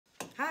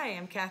Hi,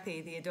 I'm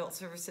Kathy, the Adult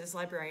Services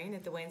Librarian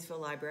at the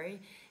Waynesville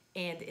Library,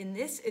 and in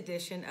this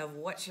edition of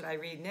What Should I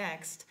Read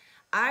Next,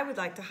 I would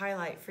like to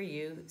highlight for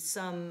you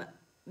some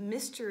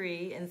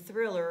mystery and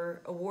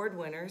thriller award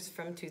winners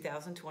from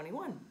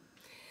 2021.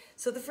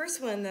 So the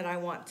first one that I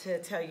want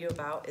to tell you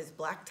about is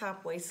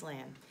Blacktop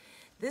Wasteland.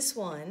 This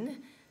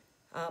one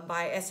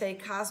by S.A.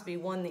 Cosby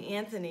won the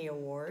Anthony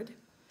Award,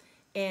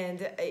 and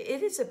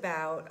it is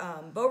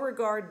about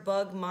Beauregard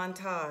Bug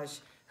Montage,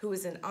 who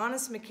is an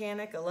honest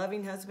mechanic, a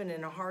loving husband,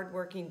 and a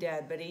hard-working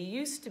dad, but he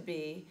used to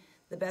be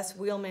the best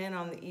wheelman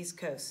on the East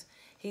Coast.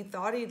 He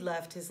thought he'd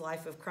left his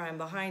life of crime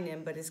behind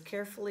him, but his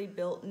carefully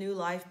built new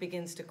life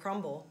begins to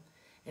crumble,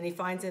 and he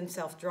finds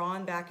himself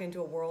drawn back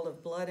into a world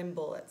of blood and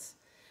bullets.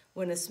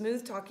 When a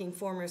smooth-talking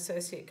former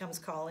associate comes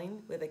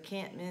calling with a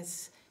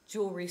can't-miss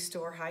jewelry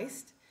store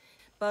heist,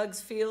 Bugs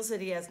feels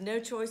that he has no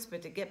choice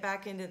but to get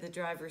back into the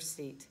driver's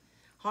seat.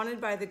 Haunted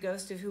by the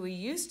ghost of who he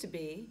used to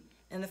be,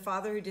 and the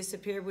father who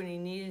disappeared when he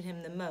needed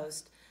him the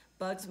most,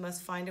 Bugs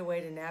must find a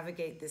way to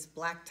navigate this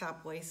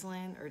blacktop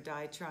wasteland or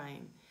die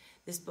trying.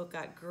 This book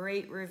got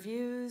great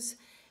reviews,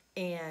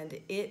 and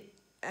it,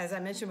 as I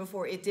mentioned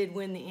before, it did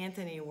win the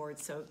Anthony Award,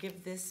 so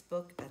give this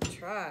book a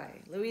try.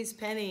 Louise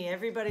Penny,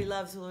 everybody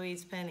loves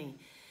Louise Penny.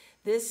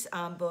 This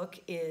book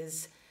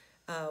is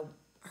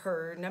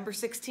her number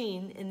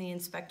 16 in the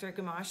Inspector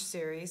Gamache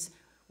series,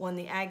 won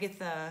the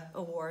Agatha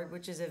Award,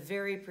 which is a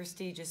very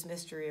prestigious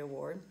mystery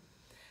award.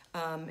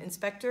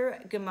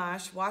 Inspector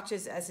Gamache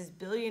watches as his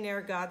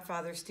billionaire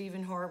godfather,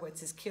 Stephen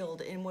Horowitz, is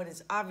killed in what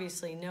is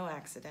obviously no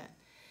accident,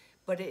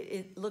 but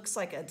it looks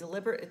like a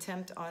deliberate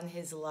attempt on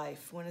his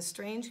life. When a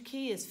strange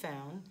key is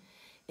found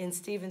in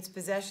Stephen's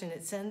possession,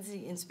 it sends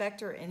the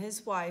inspector and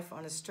his wife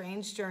on a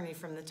strange journey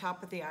from the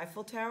top of the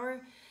Eiffel Tower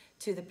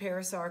to the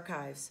Paris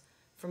archives,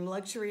 from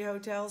luxury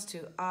hotels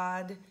to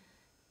odd,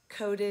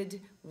 coded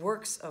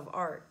works of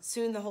art.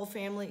 Soon the whole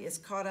family is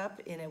caught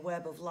up in a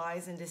web of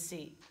lies and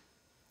deceit.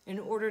 In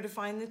order to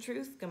find the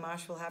truth,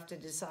 Gamache will have to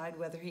decide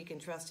whether he can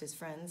trust his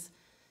friends,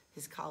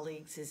 his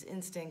colleagues, his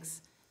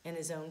instincts, and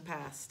his own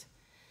past.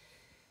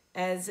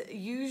 As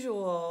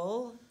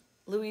usual,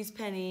 Louise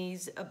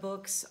Penny's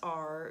books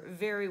are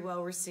very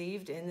well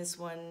received, and this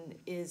one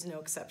is no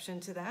exception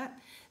to that.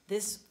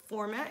 This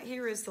format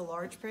here is the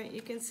large print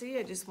you can see.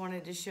 I just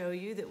wanted to show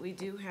you that we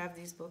do have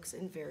these books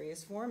in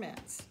various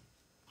formats.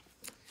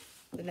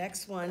 The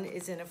next one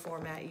is in a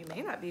format you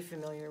may not be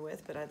familiar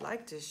with, but I'd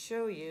like to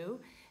show you,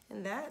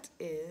 and that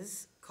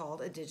is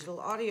called a digital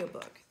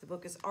audiobook. The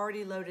book is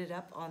already loaded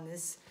up on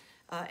this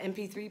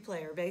MP3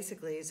 player.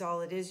 Basically, is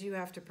all it is. You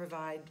have to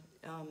provide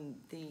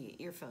the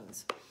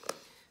earphones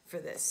for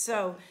this.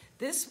 So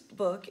this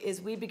book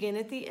is We Begin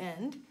at the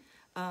End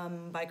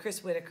by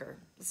Chris Whitaker.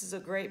 This is a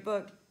great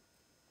book.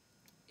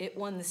 It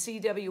won the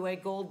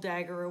CWA Gold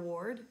Dagger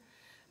Award.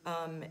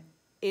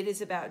 It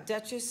is about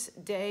Duchess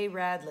Day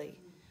Radley,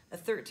 a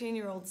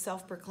 13-year-old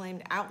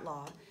self-proclaimed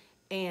outlaw,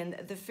 and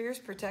the fierce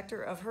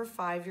protector of her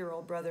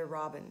 5-year-old brother,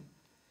 Robin,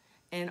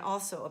 and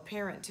also a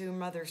parent to her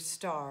mother,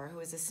 Star, who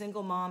is a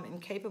single mom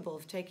incapable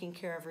of taking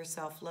care of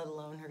herself, let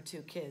alone her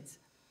 2 kids.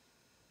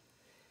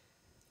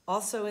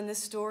 Also in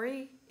this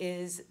story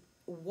is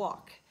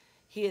Walk.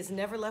 He has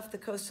never left the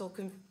coastal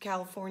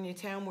California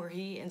town where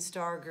he and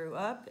Star grew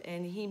up,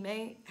 and he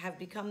may have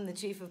become the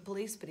chief of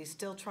police, but he's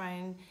still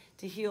trying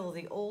to heal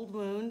the old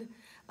wound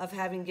of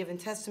having given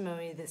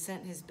testimony that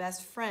sent his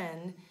best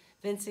friend,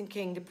 Vincent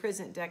King, to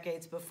prison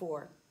decades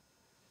before.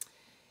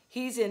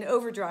 He's in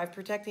overdrive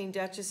protecting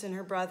Duchess and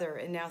her brother,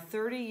 and now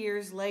 30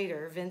 years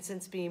later,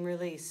 Vincent's being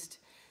released.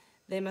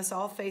 They must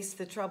all face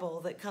the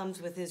trouble that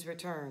comes with his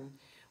return.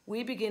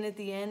 We Begin at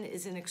the End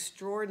is an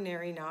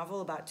extraordinary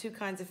novel about 2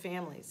 kinds of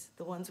families,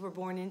 the ones we're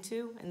born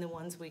into and the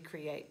ones we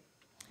create.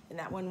 And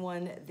that one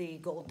won the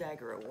Gold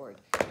Dagger Award.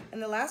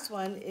 And the last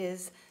one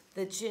is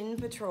The Gin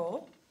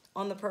Patrol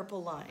on the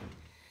Purple Line.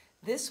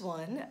 This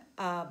one,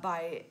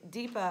 by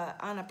Deepa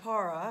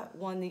Anapara,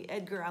 won the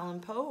Edgar Allan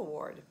Poe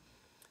Award.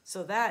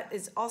 So that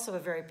is also a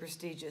very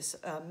prestigious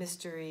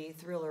mystery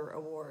thriller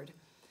award.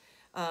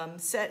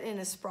 Set in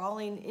a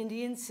sprawling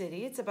Indian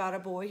city, it's about a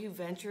boy who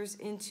ventures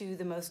into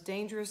the most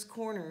dangerous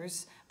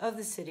corners of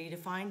the city to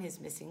find his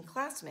missing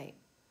classmate.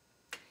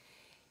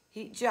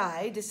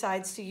 Jai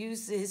decides to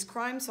use his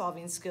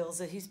crime-solving skills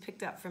that he's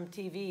picked up from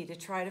TV to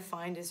try to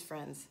find his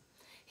friends.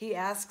 He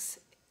asks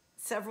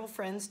several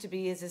friends to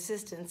be his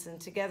assistants,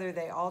 and together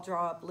they all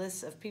draw up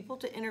lists of people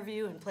to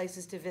interview and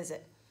places to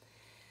visit.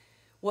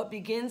 What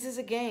begins as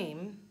a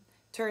game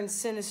turns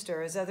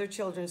sinister as other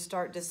children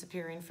start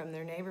disappearing from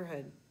their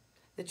neighborhood.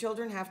 The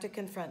children have to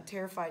confront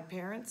terrified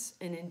parents,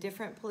 an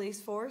indifferent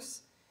police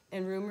force,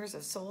 and rumors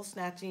of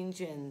soul-snatching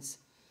jinns,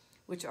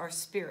 which are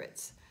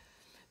spirits.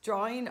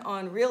 Drawing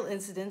on real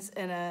incidents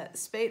and a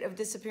spate of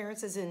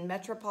disappearances in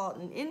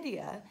metropolitan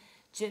India,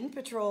 Gin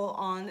Patrol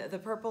on the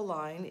Purple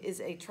Line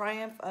is a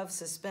triumph of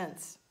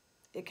suspense.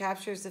 It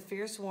captures the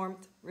fierce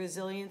warmth,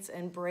 resilience,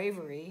 and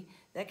bravery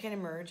that can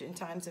emerge in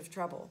times of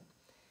trouble,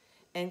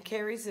 and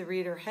carries the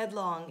reader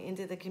headlong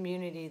into the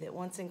community that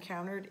once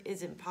encountered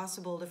is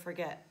impossible to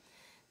forget.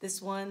 This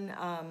one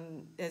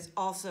has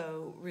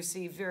also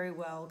received very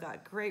well,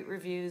 got great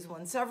reviews,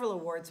 won several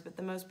awards, but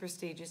the most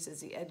prestigious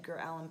is the Edgar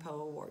Allan Poe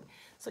Award.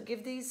 So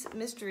give these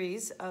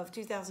mysteries of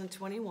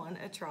 2021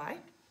 a try.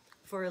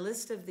 For a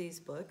list of these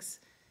books,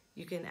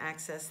 you can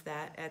access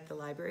that at the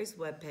library's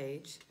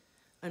webpage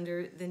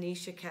under the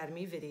Niche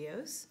Academy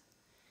videos.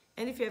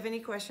 And if you have any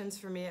questions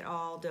for me at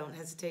all, don't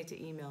hesitate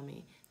to email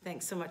me.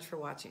 Thanks so much for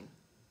watching.